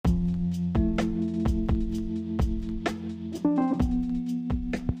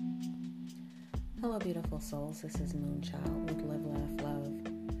Souls. This is Moonchild with Live, Laugh, Love.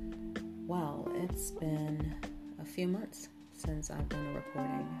 Well, it's been a few months since I've done a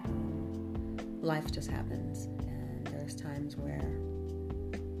recording. Life just happens, and there's times where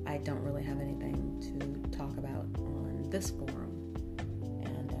I don't really have anything to talk about on this forum.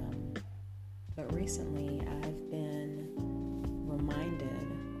 But recently I've been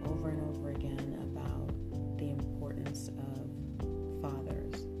reminded over and over again about the importance of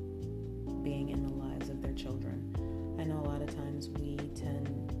fathers being in the lives of their children. I know a lot of times we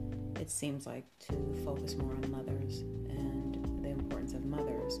tend, it seems like, to focus more on mothers and the importance of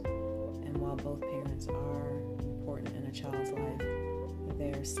mothers. And while both parents are important in a child's life,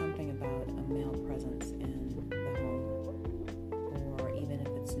 there's something about a male presence in the home, or even if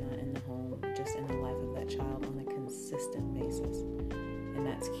it's not in the home, just in the life of that child on a consistent basis. And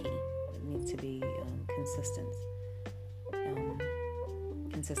that's key. It needs to be consistency.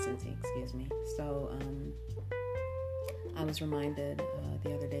 So I was reminded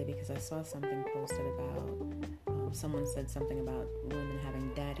the other day because I saw something posted about someone said something about women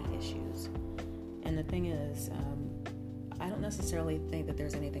having daddy issues. And the thing is, I don't necessarily think that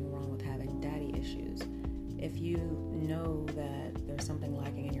there's anything wrong with having daddy issues. If you know that there's something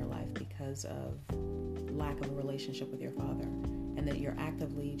lacking in your life because of lack of a relationship with your father, and that you're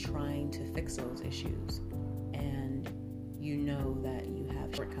actively trying to fix those issues, and you know that you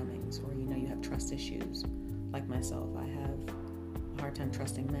have shortcomings, or you know you have trust issues, like myself. I have a hard time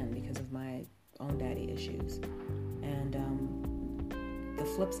trusting men because of my own daddy issues. And the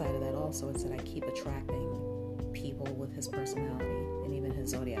flip side of that also is that I keep attracting people with his personality and even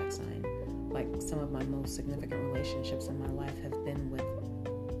his zodiac sign. Like, some of my most significant relationships in my life have been with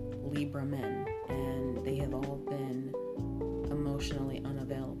Libra men, and they have all been emotionally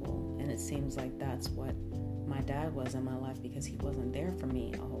unavailable. And it seems like that's what my dad was in my life, because he wasn't there for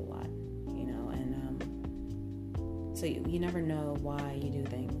me a whole lot, and so you never know why you do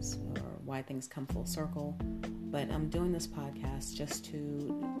things or why things come full circle. But I'm doing this podcast just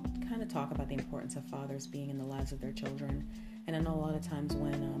to kind of talk about the importance of fathers being in the lives of their children. And I know a lot of times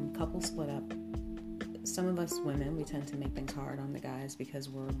when couples split up, some of us women, we tend to make things hard on the guys because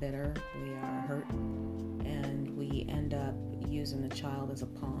we're bitter, we are hurt, and we end up using the child as a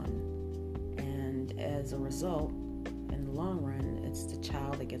pawn. And as a result, in the long run, it's the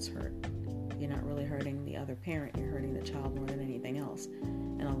child that gets hurt. You're not really hurting the other parent, you're hurting the child more than anything else.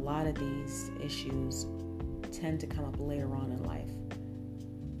 And a lot of these issues tend to come up later on in life.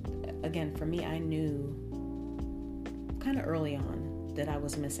 Again, for me, I knew kind of early on that I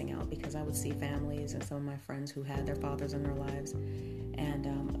was missing out, because I would see families and some of my friends who had their fathers in their lives. And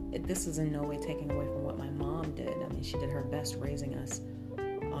this is in no way taking away from what my mom did. I mean, she did her best raising us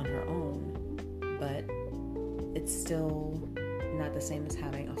on her own, but it's still not the same as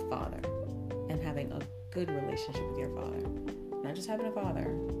having a father and having a good relationship with your father. Not just having a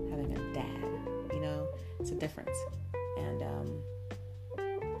father, having a dad. It's a difference. And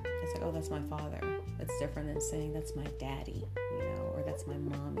it's like, oh, that's my father. It's different than saying that's my daddy, or that's my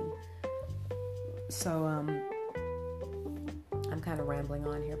mommy. So I'm kind of rambling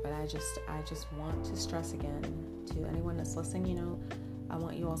on here, but I just want to stress again to anyone that's listening, I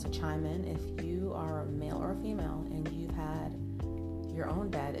want you all to chime in if you are a male or a female and you've had your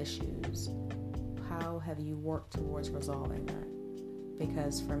own dad issues. How have you worked towards resolving that?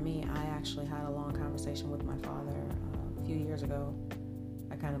 Because for me, I actually had a long conversation with my father a few years ago.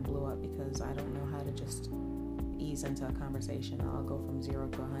 I kind of blew up because I don't know how to just ease into a conversation. I'll go from 0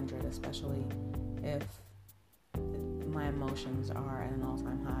 to 100, especially if my emotions are at an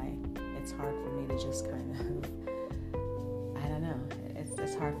all-time high. It's hard for me to just kind of, I don't know.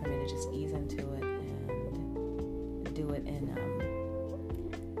 It's hard for me to just ease into it and do it in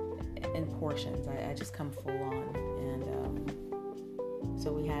portions. I just come full on, and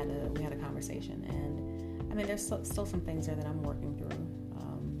so we had a conversation, and I mean, there's still some things there that I'm working through.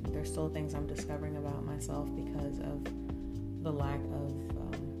 There's still things I'm discovering about myself because of the lack of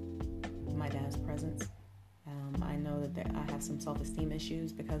my dad's presence. I know that I have some self-esteem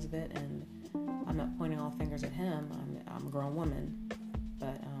issues because of it, and I'm not pointing all fingers at him. I'm a grown woman,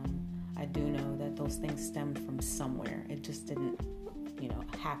 but I do know that those things stemmed from somewhere. It just didn't,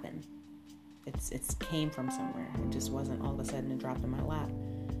 happen. It came from somewhere. It just wasn't all of a sudden it dropped in my lap.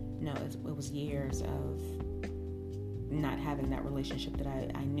 No, it was years of not having that relationship that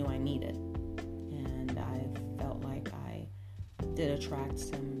I knew I needed. And I felt like I did attract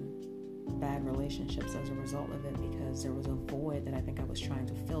some bad relationships as a result of it, because there was a void that I think I was trying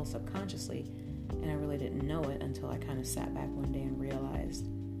to fill subconsciously, and I really didn't know it until I kind of sat back one day and realized,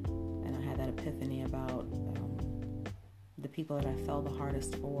 and I had that epiphany about the people that I fell the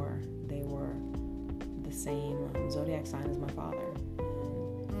hardest for. They were the the same zodiac sign as my father.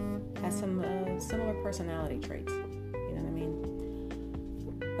 Has some similar personality traits. You know what I mean?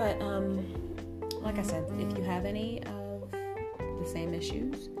 But like I said, if you have any of the same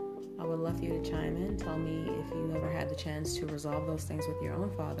issues, I would love for you to chime in. Tell me if you ever had the chance to resolve those things with your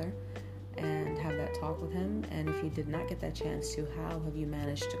own father and have that talk with him. And if you did not get that chance to, how have you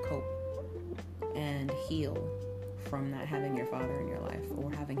managed to cope and heal from not having your father in your life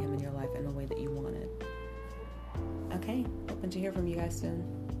or having him in your life in the way that you wanted? Okay, hoping to hear from you guys soon.